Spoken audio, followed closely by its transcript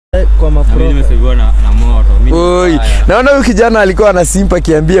kwa mapro. Mimi nimesaidiwa na moto. Oi, naona huyu kijana alikuwa anasimpa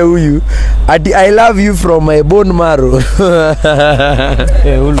kiambia huyu ati I love you from my bone marrow.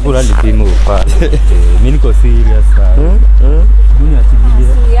 Ulikuwa lipimo pale. Mimi niko serious sana. Mimi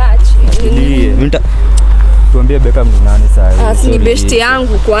atilie. Mimi tuambie Beckham ni nani sasa? Ni best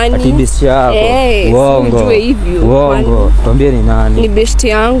yangu kwani? Ati best yako. Uongo. Uongo. Tuambie ni nani? Ni best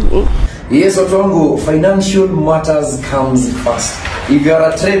yangu. Yes, Otongo, financial matters comes first. If you are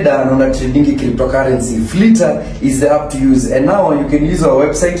a trader and on a trading cryptocurrency, Flitter is the app to use. And now you can use our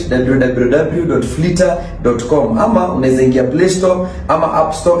website www.flitter.com. Ama unaweza ingia Play Store ama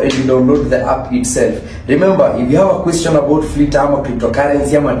App Store and you download the app itself. Remember, if you have a question about Flitter ama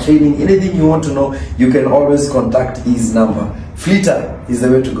cryptocurrency ama trading, anything you want to know, you can always contact his number. Flitter is the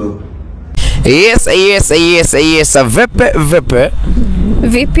way to go. Yes.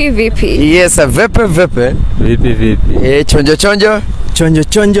 Vipi. Yes, vipi. Chonjo.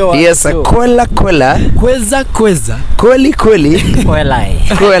 Yes, kwela. Kweza. Kweli. Kwela.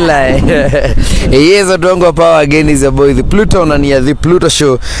 Yes, Otongo power again is a boy the Pluto na ni the Pluto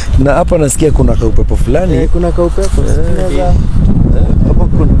show. Na hapa nasikia kuna kaupepo fulani. Kuna kaupepo. Hapo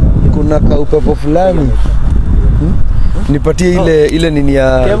kuna kaupepo fulani. Nipatie ile nini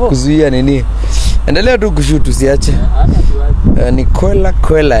ya kuzuia nini. Endelea tu kushoot usiache. Ni kwela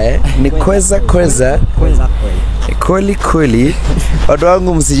ni kweza kweli. Watu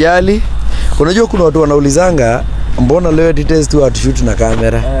wangu msijali. Unajua kuna watu wanaulizanga mbona leo details tu atushoot na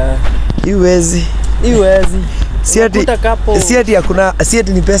kamera. Iwezi. Si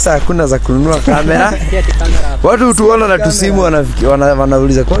ati ni pesa hakuna za kununua kamera. Watu tuona na tusimu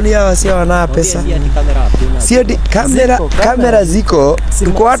wanauliza kwani hawa si wana pesa. Si ati kamera ziko,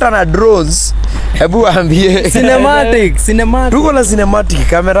 tuko hata na drones. Hebu waambie cinematic. Tuko na cinematic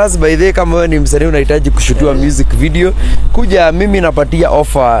cameras by the way. Kama wewe ni msanii unahitaji kushutua music video, kuja mimi napatia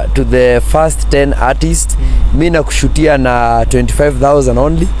offer to the first 10 artists. Mimi nakushutia na 25,000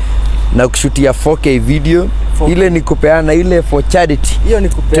 only. Na kushutia 4K video. Ile ni kupeana ile for charity. Hiyo ni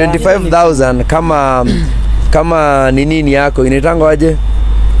kupeana 25,000 kama nini yako inaitangwa aje?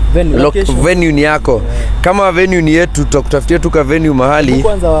 Venue ni yako. Kama venue ni yetu tutakutafutia tu ka venue mahali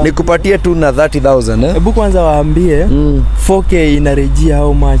nikupatie tu na 30,000 Hebu kwanza waambie 4K inarejea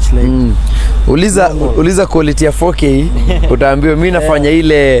how much like. Uliza quality ya 4K utaambiwa mimi nafanya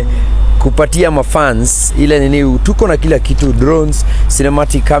ile kupatia mafans ile nini. Tuko na kila kitu, drones,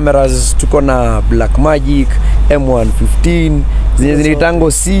 cinematic cameras, tuko na Black Magic M115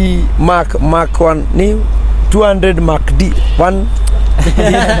 zinatango C Mark 1 ni 200 Mark D 1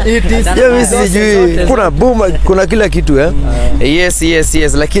 kuna boom, kuna kila kitu Yes,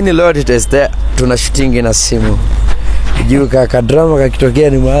 lakini Lord test tuna shooting na simu juu kaka drama kakitokea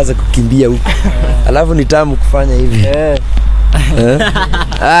ni mwanza kukimbia huko alafu ni tamu kufanya hivi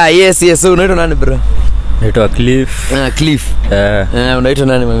yes. So unaitwa nani bro? Naitwa Cliff. Cliff. Unaitwa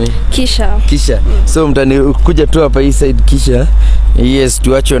nani mami? Kisha. So mtani kuja tu hapa hii side Kisha. Yes,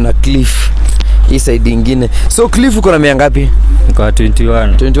 tuacho na Cliff hii side nyingine. So Cliff uko na miaka ngapi? Niko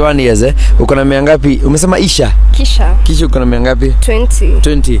 21 years Uko na miaka ngapi? Umesema Kisha uko na miaka ngapi?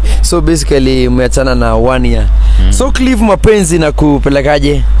 20. So basically umeachana na 1 year. So Cliff, mapenzi na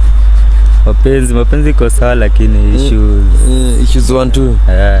kupelekaje? Mapenzi kwa sawa lakini issues 1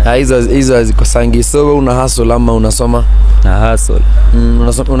 2. Hizo hazikosangi. So wewe una hustle ama unasoma? Na hustle.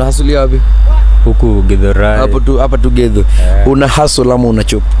 Una hustle wapi? Huku Githurai. Hapa tu Githu. Una hustle ama una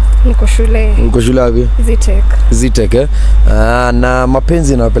chop? Niko shule wapi? Zitech. Na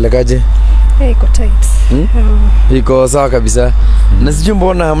mapenzi unapelekaje? Iko tight. Iko sawa kabisa. Na sijui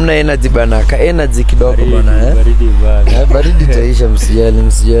mbona hamna energy bana. Ka energy kidogo bana baridi taisha,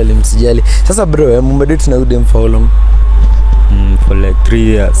 msijali. Sasa bro, mmedate na udem for how long? For like 3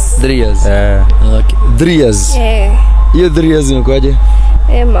 years. 3 years. Okay. 3 years. Hiyo 3 years imekwaje?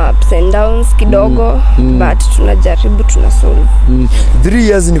 Ups and downs kidogo but tunajaribu tunasolve. 3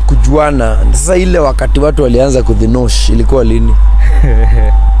 years ni kujuana. Sasa ile wakati watu walianza kudhinosh ilikuwa lini?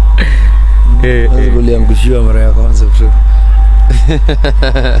 Uliangushiwa mara ya kwanza bro?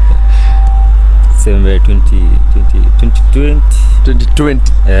 December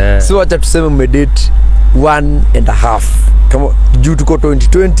 2020. So acha tuseme mmedate 1.5 kama juu tuko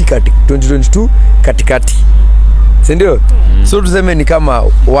 2022 katikati, si ndio? So tuseme ni kama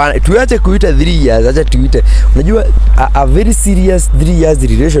tuache kuita 3 years, acha tuite, unajua a very serious 3 years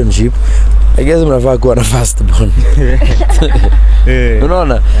relationship I guess mnafaa kuwa na first born.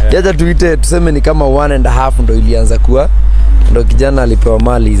 Unaona? Acha tuite tuseme ni kama 1.5 ndo ilianza kuwa ndo kijana alipewa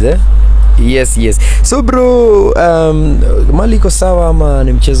mali Yes. So bro, mali iko sawa ama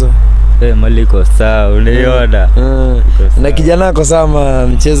ni mchezo? Maliko sawa, unaiona. Na kijana ako sawa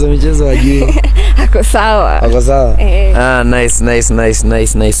mchezo ajui. Ako sawa. Ako sawa.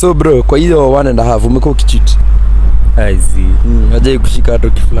 Nice. So bro, kwa hiyo 1.5 umekuwa ukicheat? Aizi. Hajai kushika hata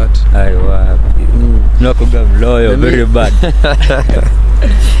ukiflat. Ai wapi. Nakoga mloyo very bad.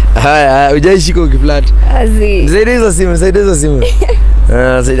 Haya, hujai shika ukiflat. Azi. Saidia hizo simu.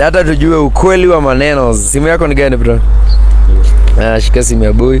 Hata tujue ukweli wa maneno. Simu yako ni gani bro? Shika simu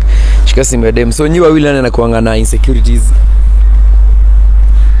ya boy, shika simu ya dem. So nyi wawili nani kuanga na insecurities?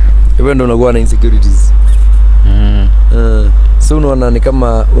 Wewe ndo unakuwa na insecurities. So unaona ni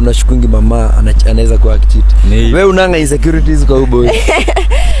kama unashukungi mama anaweza kuwa akicheat. Wewe unanga insecurities kwa boy?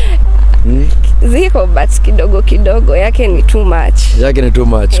 Ziko but kidogo yake ni too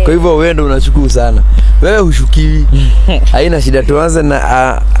much. Kwa hivyo wewe ndo unashukuru sana. Wewe hushukiwi. Haina shida, tuanze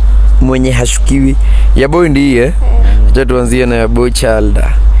na mwenye hashukiwi. Ya boy ndiye. Acha tuanzie na ya boy child.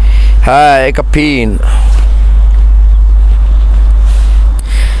 Haya, eka pin.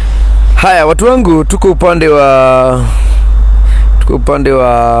 Haya, watu wangu tuko upande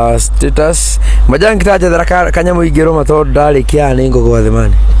wa status. Majanga kitaja dharaka kanyamo igeroma to dali kia ningo kwa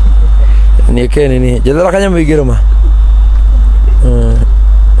dhamani. Nieke nini? Jadala kanyamo igeroma.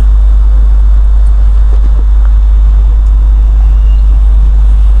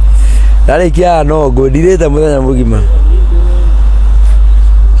 Dali kia no go direta mudanya mugima.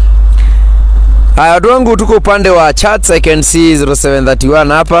 Haya, watu wangu tuko upande wa chats. I can see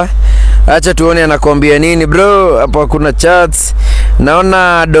 0731 hapa. Acha tuone anakuambia nini bro. Hapa kuna chats.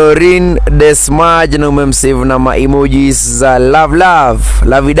 Naona Dorin Desmaj na umemsave na ma emojis za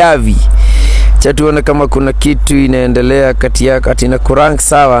love davi. Acha tuone kama kuna kitu inaendelea kati na kurank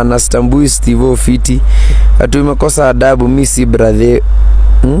sawa na Stambui Steve Fiti. Atu imekosa adabu Missy brother.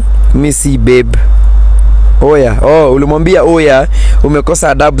 Missy babe. Oya, ulimwambia oya, umekosa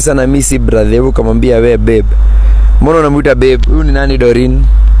adabu sana Missy brother. Hebu kamwambia we babe. Mbona unamuita babe? Huyu ni nani Dorin?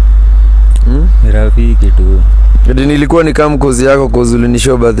 Ni rafiki tu. Nilikuwa ni kama kozi yako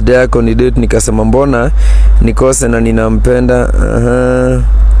kuzulinisho birthday yako ni date, nikasema mbona nikose na ninampenda.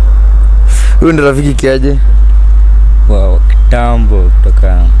 Huyu ni rafiki kiaje? Wow, kitambo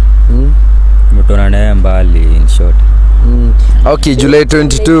kutoka. Mtona naye mbali in short. Okay, July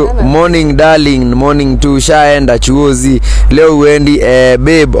 22 morning darling, morning tu shaenda chuozi. Leo uendi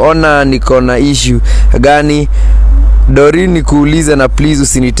babe, ona niko na issue gani? Dorin nikuuliza na please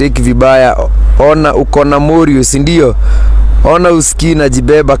usinitake vibaya. Ona uko na Morio, si ndio? Ona usikii na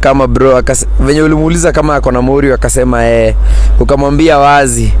jibeba kama bro. Venye ulimuuliza kama ako na Morio akasema ukamwambia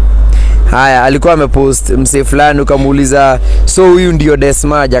wazi. Haya, alikuwa amepost mse fulani ukamuuliza so huyu ndio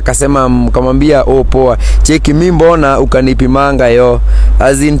Desmaj akasema ukamwambia poa. Cheki mimi mbona ukanipimanga yo.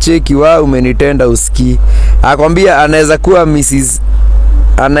 Azin cheki umenitenda usikii. Akwambia anaweza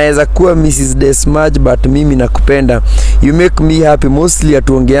kuwa Mrs Desmaj but mimi nakupenda. You make me happy. Mostly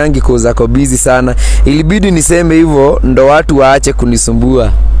atuongeangi cause ako busy sana. Ilibidi niseme hivyo ndo watu waache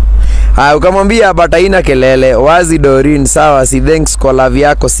kunisumbua. Ukamwambia but haina kelele. Wazi Dorin, sawa, si thanks kwa love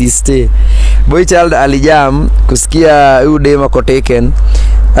yako sister. Boy child alijam kusikia huyu dema koteken.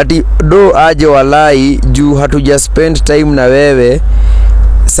 Ati do aje walai juu hatuja spend time na wewe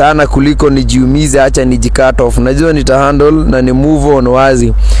sana kuliko nijiumize. Acha nijicut off. Najua nitahandle na ni move on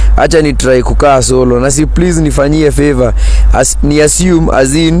wazi. Acha ni try kukaa solo. Na si please nifanyie favor. Ni assume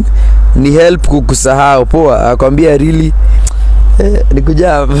as in ni help kukusahau. Poa. Akwambia really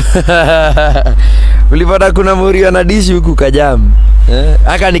nikujam. Ulipata kuna Morio na dishi huku kajam.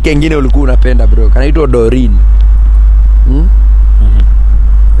 Aka ni kengine ulikuwa unapenda bro. Kanaitwa Dorin.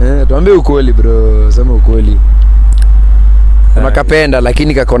 Tuambie ukweli bro. Sema ukweli. Unakapenda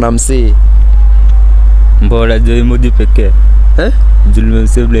lakini kakona msee. Mbona jo emoji pekee?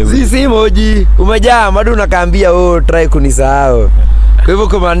 Si emoji. Umejaa madu unakaambia try kunisahau. Kwa hivyo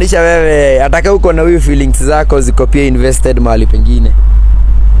kumaanisha wewe ataka uko na huyu feelings zako ziko pia invested mahali pengine.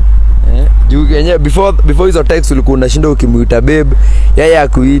 Juu yenyewe before hizo text ulikuwa unashinda ukimuita babe, yeye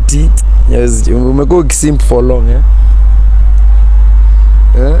akuiti. Umekuwa ukisimp for long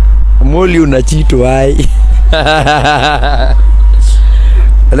Moli unachito hai.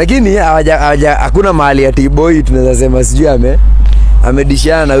 Lakini hakuna mahali ati boy tunaweza sema sijui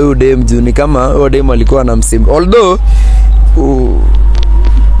amedishana na huyo dem juu ni kama huyo dem alikuwa na msimu. Although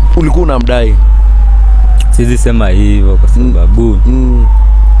ulikuwa unamdai. Siwezi sema hivyo kwa sababu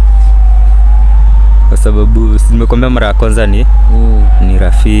kwa sababu nimekwambia mara ya kwanza ni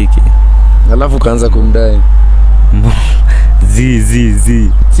rafiki. Alafu kaanza kumdai.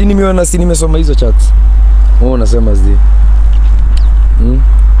 Zi. Si nimeona nimesoma hizo chats. Unasema zi.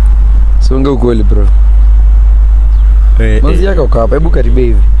 Songa ukweli bro. Manzi yako uko hapa, hebu karibia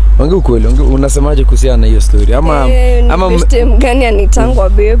hivi. Ongea ukweli, unasemaje kuhusiana na hiyo story? Ama best mgani anitangwa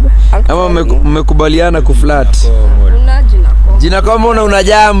babe? Ama mmekubaliana kuflat? Una jina kama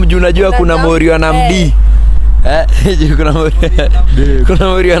unajam juu unajua kuna Morio na MD. Kuna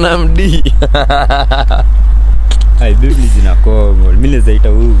Morio na MD. Ai babe jina komo. Mimi nazaita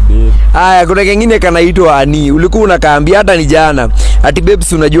huyu babe. Haya kuna kingine kanaitwa Ani. Ulikuwa unakaambia hata ni jana. Ati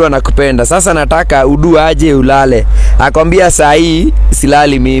babes unajua nakupenda. Sasa nataka udu aje ulale. Akwambia saa hii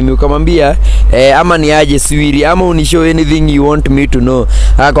silali mimi. Ukamwambia ama ni aje swiri ama unishow anything you want me to know.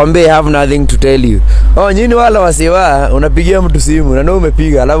 Akwambia I have nothing to tell you. Oh nyinyi wala wasiwa unapigia mtu simu na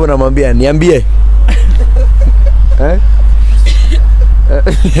umepiga alafu unamwambia niambie.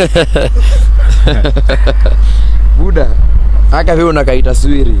 Buda aka vile unakaita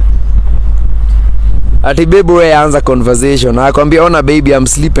swiri. Ati baby wewe anza conversation. Akwambia ona baby I'm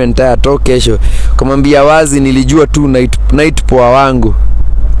sleeping tired talk kesho. Kumwambia wazi nilijua tu night poa wangu.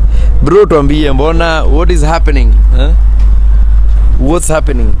 Bro tuambie mbona what is happening? What's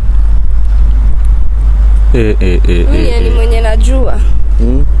happening? Ni mwenye najua.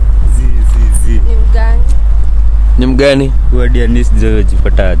 Ni mgani? Ni mgani? Wadi Anis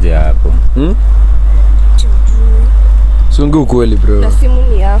jipataje hapo? Sungu kweli bro. Na simu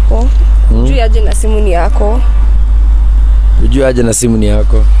ni yako. Ujui aje na simu ni yako. Ujui aje na simu ni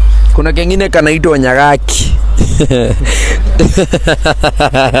yako. Kuna kingine kanaitwa Nyagaki.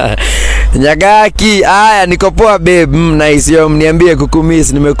 Nyagaki, haya niko poa babe. Nice yo, mniambie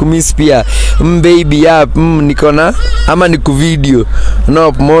kukumiss, nimekumiss pia. Baby up, niko na ama niku video.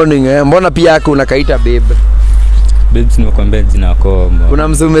 No morning Mbona pia yako unakaita babe? Babe nimekwambia jina komo. Kuna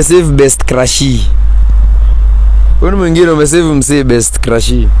mseme save best crushi. Wewe mwingine umesave msee best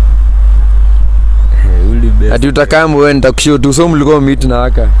crushi. Uli best. Ati utakamu wewe nitakushow tu so mlikuwa meet na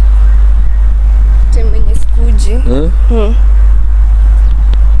waka. Temenye skuji.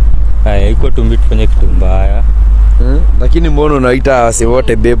 Haya iko tumbi tufanye kitu mbaya. Lakini mbona unaita wase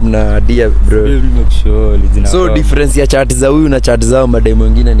wote babe na dear bro? Babe nimekushow jina. So difference ya chat za huyu na chat zao madai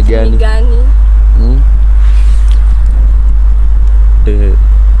mwingine ni gani? Ni gani?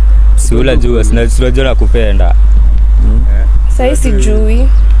 Si unajua sinajua nakupenda. Sasa sijui.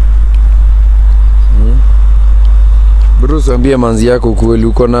 Bro tuambie manzi yako kweli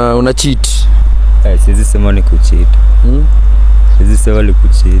uko na una cheat? Siwezi sema ni kucheat. Siwezi sema ni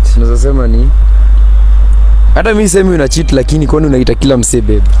kucheat. Unaweza sema ni hata mimi sema una cheat lakini kwani unaita kila msee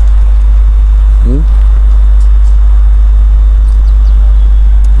babe?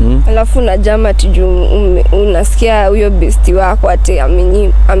 Alafu na jama tiju unasikia huyo besti wako ati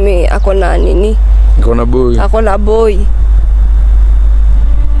ako na nini? Ako na boy. Ako na boy.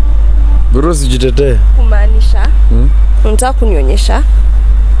 Bro sijitetee. Kumaanisha? Unataka kunionyesha?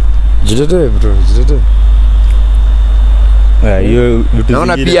 Jitetee bro, jitetee. Hiyo vitu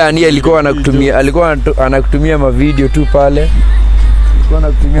naona pia Ani alikuwa anakutumia ma video tu pale. Alikuwa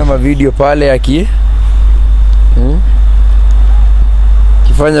anakutumia ma video pale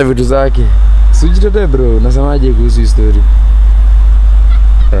kifanya vitu zake. Sijitetee bro, unasemaje kuhusu story?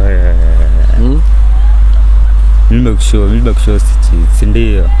 Nimekushow si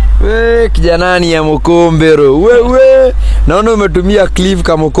ndio? We kijanani ya Mokombero. Wewe naona umetumia clip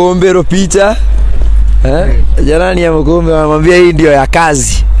kama Mokombero picha. Janani ya Mokombero anamwambia hii ndio ya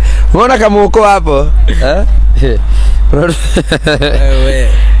kazi. Unaona kama uko hapo? Wewe.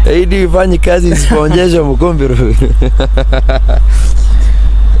 Hii ndio ifanye kazi isipoonyesha Mokombero.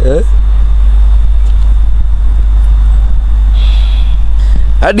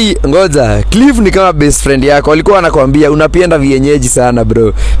 Hadi ngoja, Cliff ni kama best friend yako. Alikuwa anakuambia unapenda vienyeji sana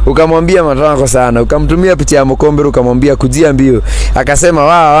bro. Ukamwambia matako sana. Ukamtumia picha ya Mokombero ukamwambia kujia mbio.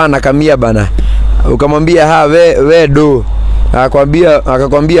 Akasema nakamia bana. Ukamwambia we do.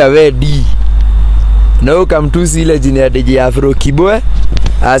 Akakwambia we D. Na ukamtusi ile jina ya DJ Afro Kibwe.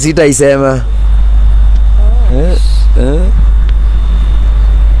 Sitaisema.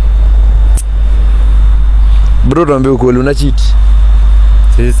 Bro tuambie ukweli una cheat?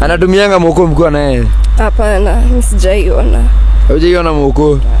 Anatumianga Moko mkua na yeye? Hapana, mimi sijaiona. Hujaiona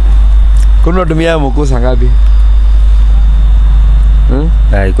Moko? Kuna unatumia Moko saa ngapi?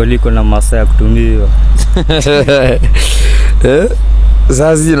 Iko na masaa ya kutumia.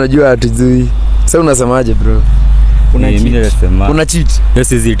 Sasa unajua hatujui. Sasa unasemaje bro? Una cheat? Yes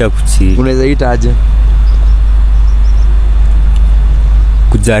siziita kucheat. Unaweza ita aje?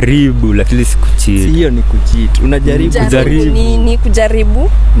 Kujaribu lakini si kucheat. Hiyo ni kucheat. Unajaribu kujaribu. Nini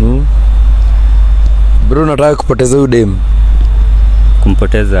kujaribu? Bro nataka kupoteza huyu dem.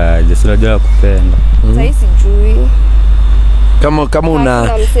 Kumpoteza aje? Si unajua kupenda. Sasa sijui.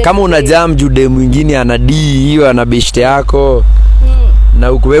 Kama una jam juu dem mwingine ana D hiyo ana best yako. na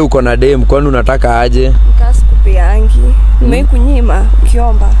wewe uko na dem, kwani unataka aje? Nikasikupeangi. Nimeikunyima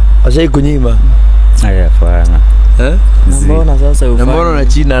ukiomba. Ashai kunyima. Haya fana. Mbona sasa ufanye? Na mbona na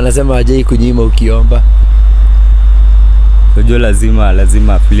China anasema hajai kunyima ukiomba? Unajua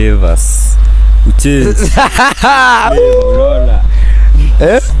lazima flavors. Uchange. Unaona?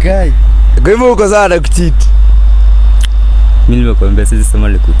 Guy. Kwa hivyo uko sana kucheat. Mimi nimekuambia sisi sema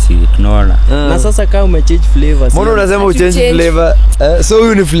ni kucheat, unaona? Na sasa kama umechange flavors. Mbona unasema uchange flavor? So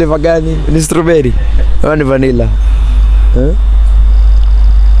huyu ni flavor gani? Ni strawberry au ni vanilla?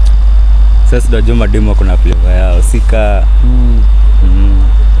 Sasa tunajua mademo kuna flavor yao, sika.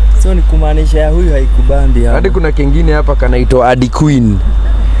 So ni kumaanisha huyu haikubambi hapo. Hadi kuna kingine hapa kanaitwa Adi Queen.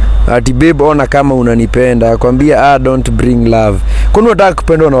 Ati babe, ona kama unanipenda, kwambia don't bring love. Kwani unataka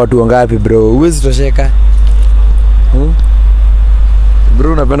kupendwa na watu wangapi bro? Huwezi tosheka.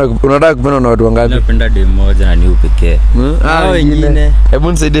 Bro, unataka kupendwa na watu wangapi? Napenda dem moja na ni upekee. Wengine.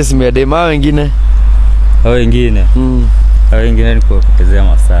 Hebu nisaidie simu ya dem wengine. Hao wengine. Hao wengine ni kupotezea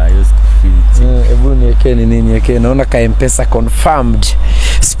masaa, hiyo sikufichi. Hebu niwekee nini yake? Naona ka M-Pesa confirmed.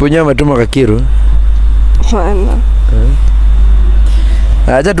 Siponya umetuma Kakiru. Bwana.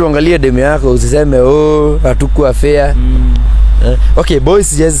 Acha tuangalie dem yako, usiseme hatakuwa fair. Okay, boys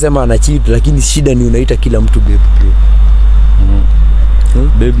siwezi sema ana cheat, lakini shida ni unaita kila mtu babe bro.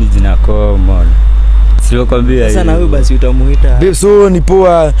 Babe ni jina common. Sio kwambia sasa na wewe basi utamuita. Babe, so ni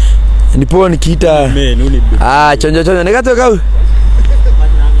poa nikiita. Chonjo nikatoka.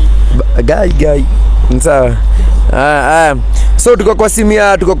 Guy. Sawa. So tuko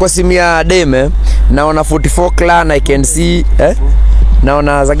kwa simu ya dem. Naona 44 clan I can see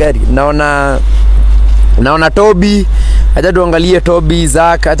naona Zagari, naona Toby. Acha tuangalie Toby,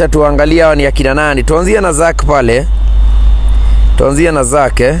 Zack, acha tuangalie hawa ni akina nani. Tuanzie na Zack pale.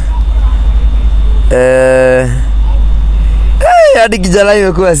 Hadi kijana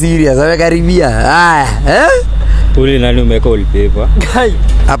imekuwa serious, amekaribia. Haya, Uli nani umeweka wallpaper?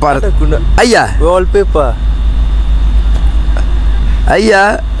 Hapa kuna wallpaper.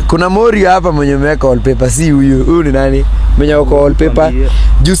 Kuna Mori hapa mwenye umeweka wallpaper, si huyu. Huyu ni nani? Mwenye wako wallpaper.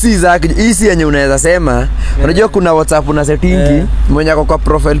 Juicy zake hizi yenye unaweza sema. Unajua kuna WhatsApp na setting mwenye kwa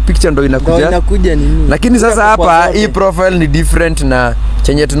profile picture ndo inakuja. Nini? Lakini sasa hapa hii profile ni different na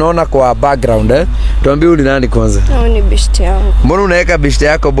chenye tunaona kwa background Tuambie huyu ni nani kwanza? Ni best yangu. Mbona unaweka best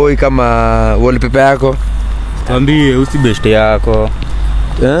yako boy kama wallpaper yako? Tuambie usi best yako.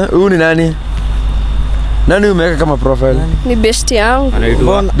 Huyu ni nani? Nani umeweka kama profile? Ni best yangu.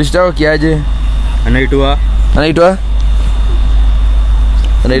 Anaitwa best yako kiaje? Anaitwa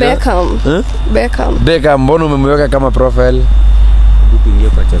Beckham. Mbona umemweka kama profile? Tuingie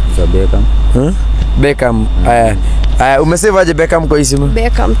kwa chat za Beckham. Beckham. Aya, umesave aje Beckham kwa isimu?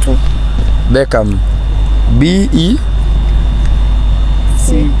 Beckham tu. Beckham. B-E-C-K-A-M.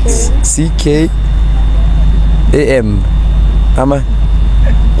 Ama?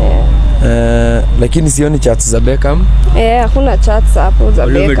 Lakini sioni chats za Beckham. Hakuna chats hapo za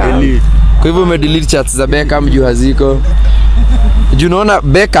Beckham. Kwa hivyo umedelete chats za Beckham juu haziko. Juu unaona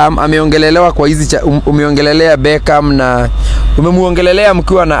Beckham ameongelelewa kwa hizi umeongelelea Beckham na umemuongelelea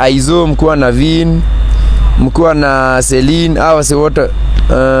mkiwa na Aizo, mkiwa na Vin, mkiwa na Celine, hawa si wote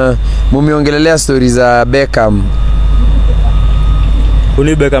mumeongelelea story za Beckham.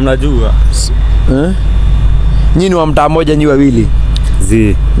 Uni Beckham najua. Nyinyi wa mtaa moja, nyinyi wawili?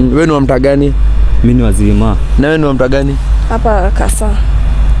 Wewe ni wa mtaa gani? Mimi ni wazima. Na wewe ni wa mtaa gani? Hapa Kasa.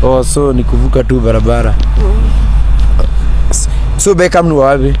 So ni kuvuka tu barabara. So Beckham ni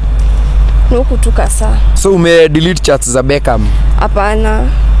wapi? Nuku tu Kasa. So umedelete chats za Beckham? Hapana.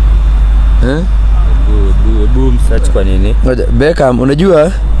 Boom search kwa nini? Beckham,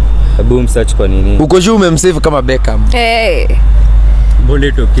 unajua? Boom search kwa nini? Uko juu umemsave kama Beckham. Mbona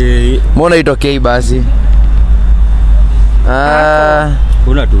itokei? Mbona itokei basi?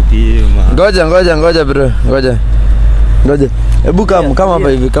 Unatupima. Ngoja bro. Ngoja. Hebu kama hapa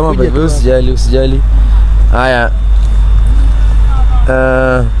hivi, usijali. Haya.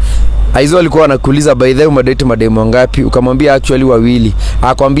 Aizo alikuwa anakuuliza by the way umedate mademo ngapi? Ukamwambia actually wawili.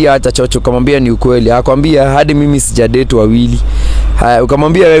 Akwambia acha chocho, ukamwambia ni ukweli. Akwambia hadi mimi sijadate wawili. Haya,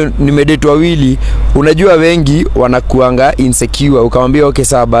 ukamwambia nimedate wawili. Unajua wengi wanakuanga insecure. Ukamwambia okay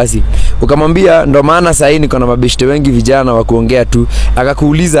sawa basi. Ukamwambia ndo maana sasa niko na mabeshte wengi vijana wa kuongea tu.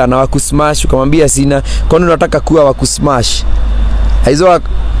 Akakuuliza na wakusmash, ukamwambia sina. Kwani unataka kuwa wakusmash? Aizo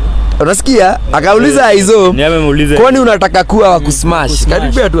Unasikia? Akauliza Aizo, Ni amemuuliza. kwani unataka kuwa wa kusmash?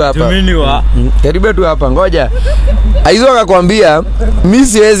 Karibia tu hapa. Tumini wa. Karibia tu hapa. Ngoja. Aizo akakwambia, mimi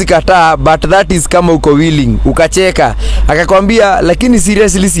siwezi kataa, but that is kama uko willing. Ukacheka. Akakwambia, lakini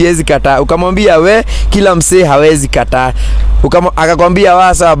seriously siwezi kataa. Ukamwambia we kila msee hawezi kataa. Akakwambia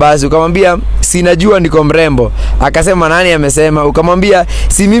wa sawa basi. Ukamwambia sinajua niko mrembo. Akasema nani amesema? Ukamwambia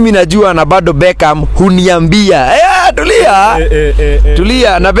si mimi najua na bado Beckham huniambia. Tulia.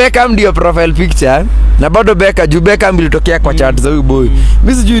 Tulia, na Beckham ndio profile picture. Na bado Beckham ilitokea kwa chat za huyu boy.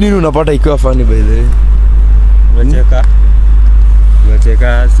 Mimi sijui nini unapata ikiwa funny by the way.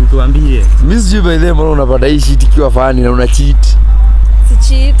 Unacheka, si tuambie. Mimi sijui by the way mbona unapata hii shit ikiwa funny na una cheat. Si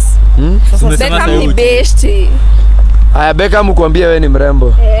cheat. Beckham ni best. Aya, Beckham kuambia wewe ni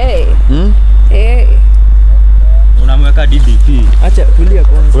mrembo. Unamweka DDP. Acha tulia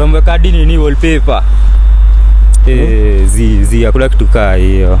kwanza. Unamweka nini wallpaper. Zi akula kitu kaa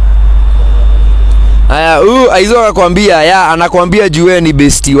hiyo. Aya, Aizo akakwambia, anakuambia juu ni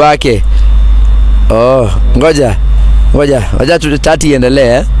bestie wake. Ngoja chat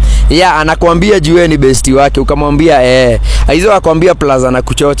iendelee. Anakuambia juu ni bestie wake. Ukamwambia Aizo akakwambia plus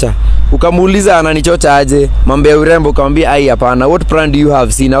anakuchocha. Ukamuuliza ananichocha aje? Mambo ya urembo. Ukamwambia ai hapana. What brand do you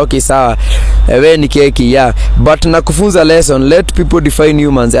have? Sina. Okay sawa. Wewe ni keki but nakufunza lesson, let people define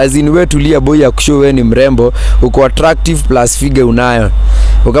humans. As in wewe tulia boy ya kushow wewe ni mrembo, uko attractive plus figure unayo.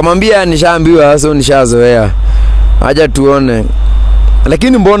 Ukamwambia nishaambiwa sasa nishazoea. Acha tuone.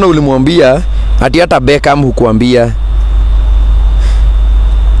 Lakini mbona ulimwambia ati hata Beckham hukuambia?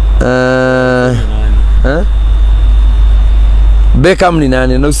 Beckham ni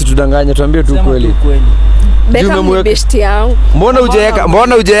nani? Na usitudanganye, tuambie tu kweli. Beckham ni best yangu.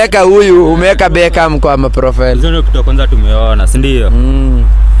 Mbona hujaweka huyu, umeweka Beckham kwa ma profile? Hizo ndio kitu kwanza tumeona, si ndio? Hebu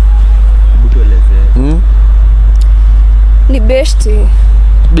tuelezee. Ni best.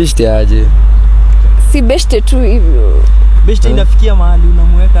 Best aje? Si best tu hivyo. Best inafikia mahali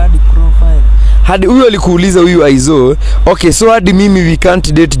unamweka hadi profile. Hadi huyo alikuuliza huyu Aizo, okay so hadi mimi we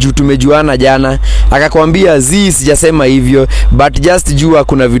can't date juu tumejuana jana. Akakwambia sijasema hivyo, but just jua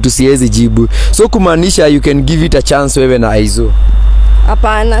kuna vitu siwezi jibu. So kumaanisha you can give it a chance wewe na Aizo.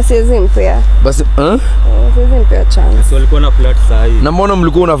 Hapana, siwezi mpea. Basi siwezi mpea chance. So walikuwa na flat saa hii. Na mbona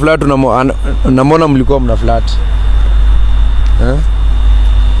mlikuwa una flat na mbona mlikuwa mna flat?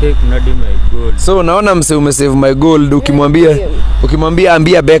 Kuna my gold. So naona mse umesave my gold. Ukimwambia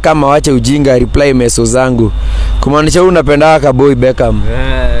ambia Beckham awache ujinga, reply meso zangu. Kumaanisha wewe unapenda ka boy Beckham.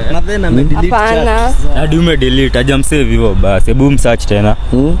 Na then amedelete chat. Hadi umedelete, ajamsave hivyo basi. Hebu msearch tena.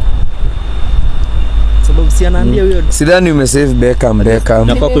 Sababu si anaambia huyo. Sidhani umesave Beckham.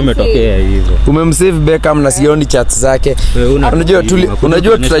 Na kwako imetokea hivyo. Umemsave Beckham na sioni chats zake.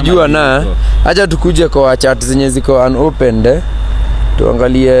 Unajua tutajua na acha tukuje kwa chat zenye ziko unopened.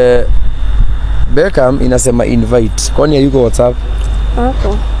 Tuangalie Beckham inasema invite. Kwani hayuko WhatsApp?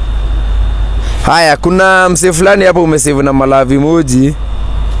 Hapo. Haya, kuna msee fulani hapo umesave na malavi emoji.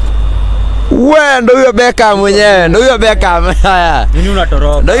 Wewe ndio huyo Beckham mwenyewe, ndio huyo Beckham. Haya. Nini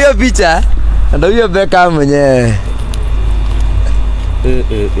unatoroka? Ndio hiyo picha. Ndio huyo Beckham mwenyewe.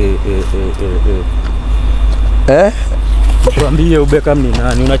 Tuambie Beckham ni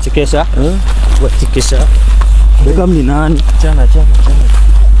nani? Unachekesha? Unachekesha. Beckham ni nani? Chana.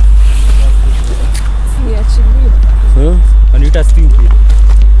 Siachilie. Anaita stupid.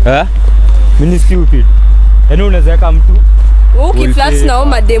 Mimi stupid. Yaani unaweza kama mtu Ukiflash na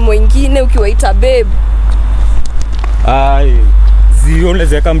mademo wengine ukiwaita babe.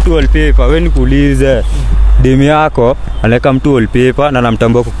 Unaweza kama mtu wallpaper. Wewe nikuulize. Demu yako anaweka mtu wallpaper na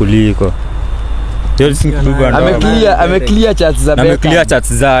anamtambua kukuliko. Ameclear chats za Beckham. Ameclear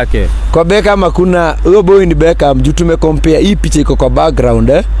chats zake. Kwa Beckham hakuna huyo boy ni Beckham. Juu tumecompare hii picha iko kwa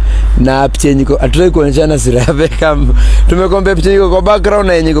background na picha yenye iko atrai kuonyeshana sura ya Beckham. Tumecompare picha iko kwa background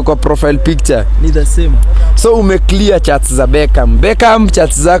na yenye iko kwa profile picture. Ni the same. So umeclear chats za Beckham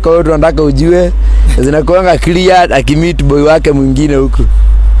chats zako wewe unataka ujue zinakuanga clear akimit boy wake mwingine huko.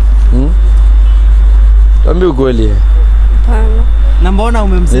 Tuambie ukweli. Hapana. Na mbona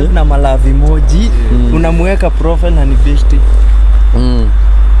umemsave na malavi emoji? Unamweka profile na ni best.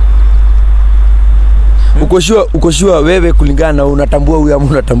 Uko sure wewe kulingana na unatambua huyu ama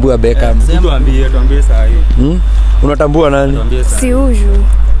unatambua Beckham? Tuambie saa hii. Unatambua nani? Si huyu.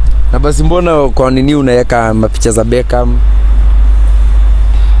 Na basi mbona kwa nini unaweka mapicha za Beckham?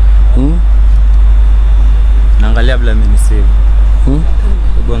 Naangalia bila mimi save.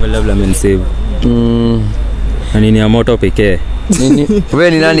 Angalia bila mimi save. Na nini ya moto pekee? Nini?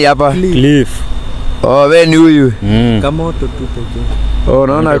 Wewe ni nani hapa? Cliff. Wewe ni huyu. Kama moto tu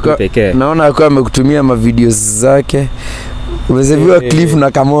pekee. Naona kwa amekutumia ma videos zake. Umeseviwa Cliff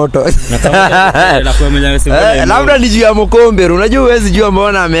na Kamoto. Na kwa mwenye anasema labda ni juu ya Mkombero. Unajua huwezi jua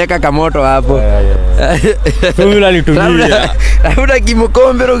mbona ameweka Kamoto hapo. Formula alitumia. Labda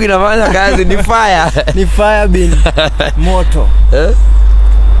Kimkombero kinafanya kazi ni fire. Ni fire bin moto.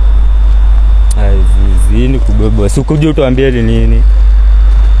 Hizi ni kubeba. Si ukuje utuambie ni nini?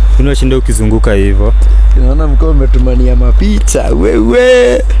 Tunashinda ukizunguka hivyo. Unaona Mkombero tumania mapicha.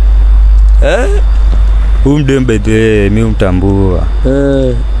 Wewe. Mdembe de mimi mtambua.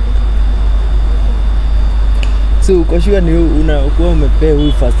 So uko sure ni unakuwa umepea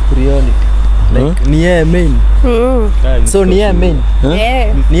huyu first priority. Like ni yeye main. So ni yeye main.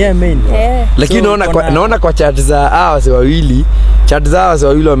 Ni yeye main. Lakini naona kwa chat za hawa wawili,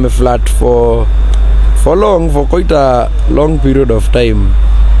 wameflat for quite a long period of time.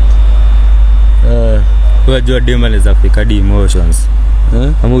 Unajua dema anaweza fika emotions.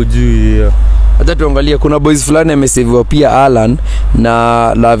 Ama ujui hiyo. Acha tuangalie kuna boys fulani amesavewa pia Alan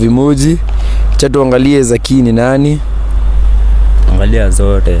na Love Emoji. Acha tuangalie Zakini nani? Angalia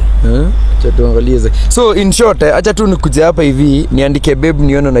zote. Acha tuangalie Zaki. So in short, acha tu nikuje hapa hivi niandike babe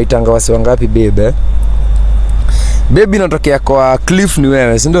nione unaitanga wasi wangapi babe. Babe inatokea kwa Cliff ni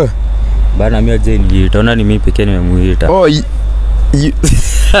wewe, si ndio? Bana mimi aje ni utaona ni mimi pekee nimemuita.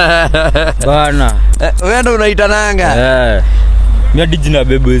 Bana. Wewe ndo unaita nanga? Mimi hadi jina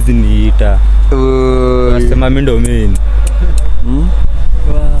bebe hizi niita. Nasema mimi ndo main.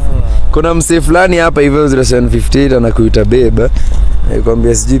 Kuna msee fulani hapa hivyo 0758 anakuita bebe.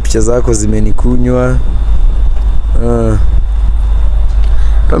 Nikwambia sijui picha zako zimenikunywa.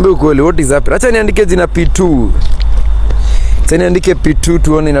 Tuambie ukweli what is happening? Acha niandike jina P2. Acha niandike P2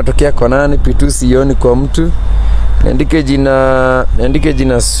 tuone inatokea kwa nani. P2 sioni kwa mtu. Niandike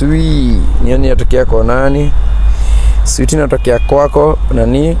jina Sui. Nione inatokea kwa nani? Sweet inatokea kwako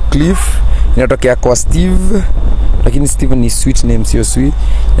nani? Cliff. Inatokea kwa Steve. Lakini Steve ni sweet name sio Sui.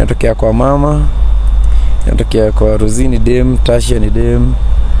 Inatokea kwa mama. Inatokea kwa Rosini dem, Tasha ni dem.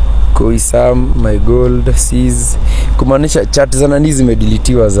 Koisam, my gold, sees. Kumaanisha chat za nani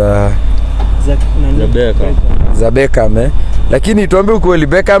zimedeletiwa za Beckham. Za Beckham Lakini tuambie ukweli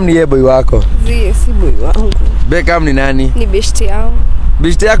Beckham ni yeye boy wako? Si boy wangu. Beckham ni nani? Ni best yangu.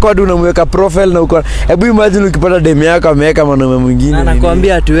 Bishti yako hadi unamweka profile na uko. Hebu imagine ukipata dem yako ameweka mwanaume mwingine.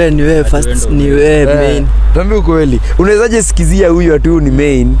 Anakuambia ati wewe ni wewe first ni wewe main. Tuambie ukweli. Unawezaje sikizia huyu atu ni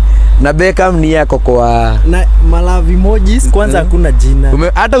main na Beckham ni yako kwa na Love Emojis kwanza hakuna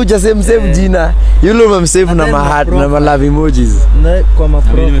jina. Hata hujasave jina. Yule umemsave na na Love Emojis. Na kwa mimi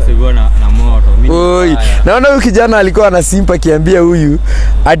nimesave na moto. Oi, naona huyu kijana alikuwa ana simpa kiambia huyu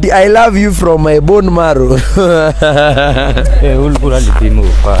ati I love you from my bone marrow. Ulikuwa alipima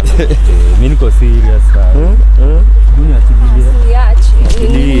upale. Mimi niko serious sana. Dunia Siachi.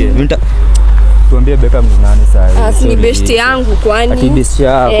 Mimi tuambie Beckham ni nani sasa? Ni best yangu kwani? Ati best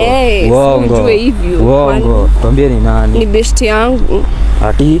yako. Uongo. Ujue hivyo. Uongo. Tuambie ni nani? Ni best yangu.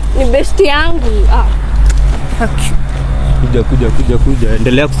 Ati ni best yangu. Fuck you. Kuja.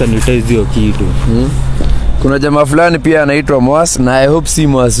 Endelea kusanitize hiyo kitu. Kuna jamaa fulani pia anaitwa Mwas na I hope si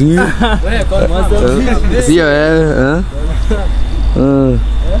Mwas huyu. Wewe kwa Mwas. Sio wewe,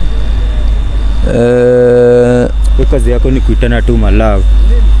 Kazi yako ni kuitana tu my love.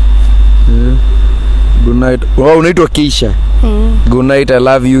 Good night. Unaitwa Keisha. Good night, I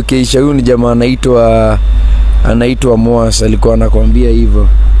love you Keisha. Huyu ni jamaa anaitwa Mwas, alikuwa anakuambia hivyo.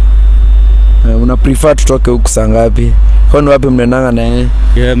 Una prefer tutoke huku saa ngapi? Kwani wapi mnenanga na yeye?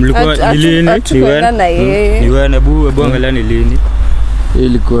 Mlikuwa ni lini? Ni wewe na hebu angalia ni lini?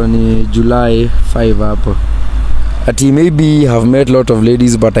 Ilikuwa ni July 5 hapo. Ati maybe have met a lot of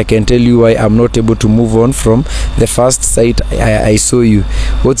ladies but I can tell you why I'm not able to move on from the first sight I saw you.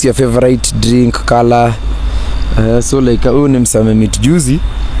 What's your favorite drink, color? So like ni msame meet juzi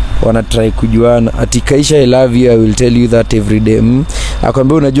wana try kujuana. Ati Kaisha I love you, I will tell you that every day.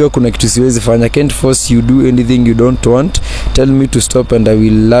 Akwambia unajua kuna kitu siwezi fanya, can't force you do anything you don't want, tell me to stop and I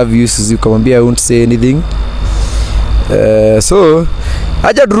will love you. Sisi kumwambia I won't say anything. So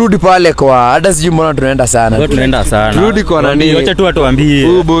acha turudi pale kwa hata sijui mbona tunaenda sana. Turudi kwa nani? Acha tu atuambie.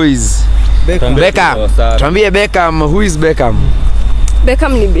 Who boys? Beckham. Tuambie Beckham, who is Beckham?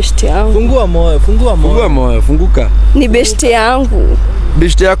 Beckham ni best yangu. Funguka. Ni best yangu.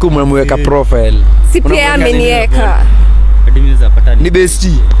 Best yako umemweka profile. Si pia ameniweka. Hadi mimi zapata ni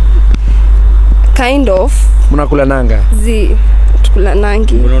bestie. Kind of. Mnakula nanga? Tukula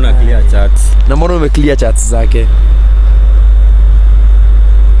nangi. Unaona clear chats. Na mbona umeclear chats zake?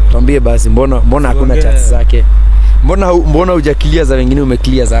 Tuambie basi mbona hakuna chats zake? Mbona hujaklia za wengine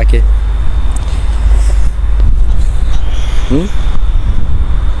umeclear zake?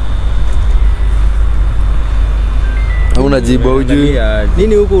 unajibu hujui.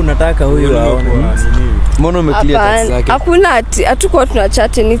 Nini huko unataka huyu aone? Mbona umeclear text zake? Hakuna hatuko tuna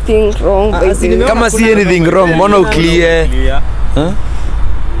chat anything wrong. Kama si anything wrong, mbona uclear?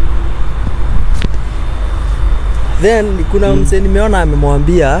 Then kuna mse nimeona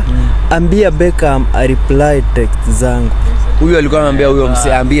amemwambia ambia Beckham a reply text zangu. Huyu alikuwa anamwambia huyo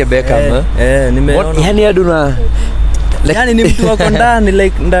mse ambie Beckham. Nimeona. Yani aduna yani ni mtu wako ndani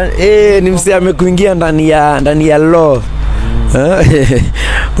like ni mse amekuingia ndani ya law.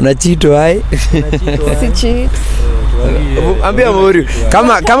 Unachito hai. Si cheat. Ambia Mori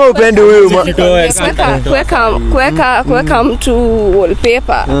kama upendi huyu kuweka mtu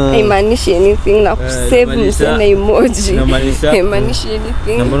wallpaper haimaanishi anything na kusave msena emoji haimaanishi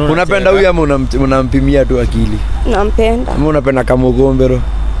anything. Unapenda huyu ama unampimia tu akili? Nampenda. Ama unapenda kama ugombero?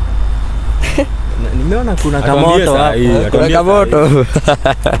 Nimeona kuna kamoto hapo. Kuna kamoto.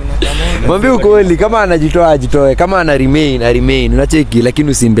 Mwambie ukweli, kama anajitoa ajitoe, kama ana remain unacheki,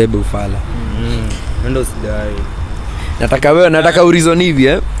 lakini usimbebe ufala. Ndio sidai. Nataka urizon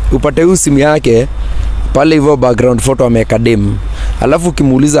hivi upate huyu simu yake pale hivyo background photo ameweka dem. Alafu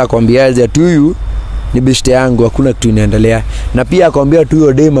ukimuuliza akwambiaje ati huyu ni beshte yangu, hakuna kitu inaendelea. Na pia akwambia tu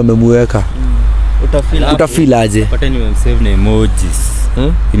huyo dem amemweka. Utafeel aje? Pata ni save na emojis.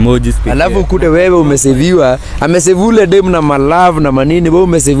 Emojis pekee. Alafu ukute wewe umeseviwa, amesave ule dem na malove na manini, wewe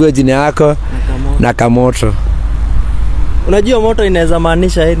umeseviwa jina yako na kamoto. Unajua moto inaweza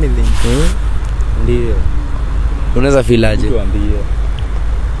maanisha anything. Ndio. Unaweza feel aje? Tuambie.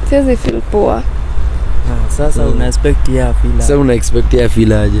 Siwezi feel poa. Sasa una expect ya feel. Sasa una expect ya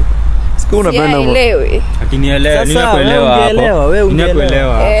feel aje? Siku unapenda elewe. Akinielewa, ninakuelewa hapo. Wewe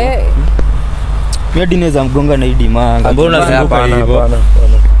unielewa. Mimi dinaweza mgonga na hidi manga. Mbona unazunguka hivyo?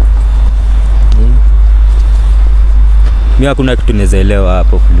 Mimi hakuna kitu niwezaelewa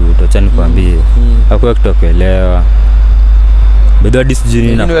hapo Pluto, acha nikwambie. Hakuna kitu kuelewa. Bado hadi sijui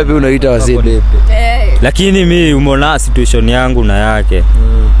nini. Nini wewe unaita wazee babe? Lakini mimi umeona situation yangu na yake.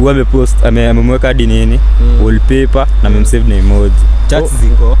 Huwa amepost amemweka hadi nini? Wallpaper na amemsave na emoji. Chats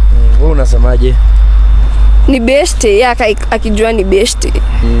ziko. Wewe unasemaje? Ni beshte yake akijua ni beshte.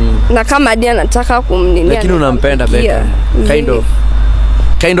 Na kama hadi anataka kumninia. Lakini unampenda Beckham.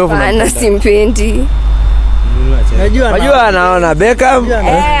 Kind of ana simpendi. Unajua anaona Beckham.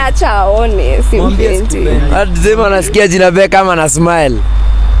 Acha aone simpendi. Hadi sema anasikia jina Beckham ana smile.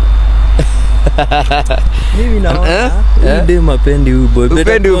 Mimi naona huyu dem apendi huyu boy.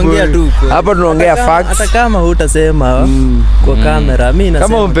 Tuongea tu. Hapa tunaongea facts. Hata kama hutasema kwa kamera, mimi nasema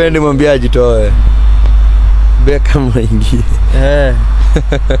kama umpendi mwambie ajitoe. Beckham aingie.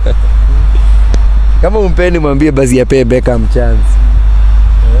 Kama umpendi mwambie basi yape Beckham chance.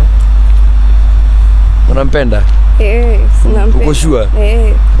 Unampenda? Sinampenda. Uko sure?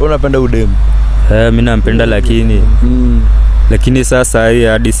 Unapenda udem? Mimi nampenda lakini sasa hii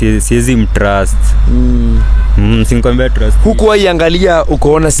hadi siwezi mtrust. Sinikwambia trust. Huko waiangalia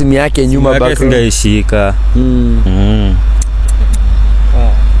ukoona simu yake nyuma background. Singaishika.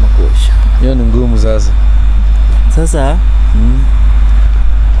 Makosha. Hiyo ni ngumu sasa.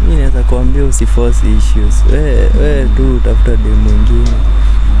 Mimi naweza kuambia usiforce issues. Wewe tu utafuta dem mwingine.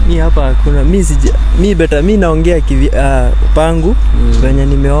 Mimi hapa hakuna mimi naongea pangu venye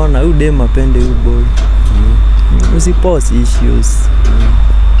nimeona huyu dem apende huyu boy. Usipause issues.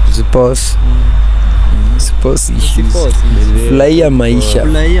 Usipause issues. Furahia maisha.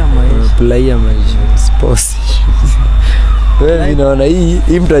 Usipause issues. Wewe unaona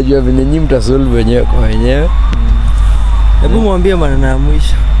hii mtajua vile nyinyi mtasolve wenyewe kwa wenyewe. Hebu mwambie maneno ya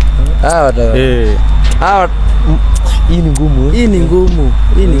mwisho. Hii ni ngumu.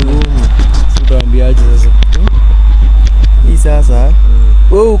 Utaambiaje sasa? Hii sasa.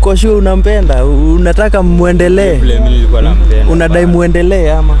 Wewe uko sure unampenda? Unataka muendelee? Mimi nilikuwa nampenda. Unadai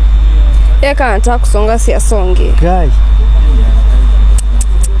muendelee ama? Yeye kama anataka kusonga si asonge. Guy.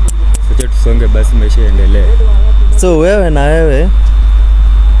 Acha tusonge basi maisha yaendelee. So wewe na wewe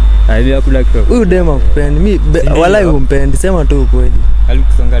hivi hakuna kitu. Huyu dema kupendi. Mimi wala humpendi, sema tu ukweli.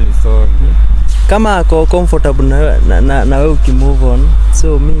 Alikusonga ni songe. Kama ako comfortable na wewe ukimove on,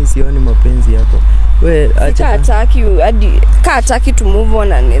 so mimi sioni mapenzi yako. Wewe acha hataki to move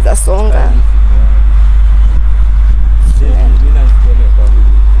on anaweza songa.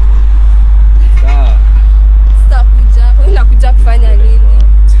 Unakuja kufanya nini?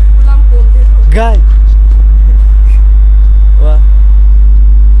 Kula mkombe. Guy.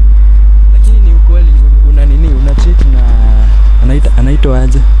 Lakini ni ukweli una cheat na anaitwa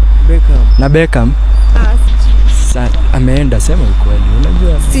aje? Beckham. Na Beckham? Ameenda, sema ukweli.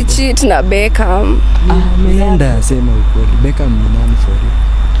 Unajua? Si cheat na Beckham. Ameenda, sema ukweli. Beckham ni nani for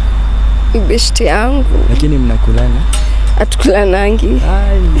you? Beshte yangu. Lakini mnakulana? Atukulanangi.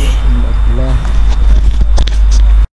 Ai,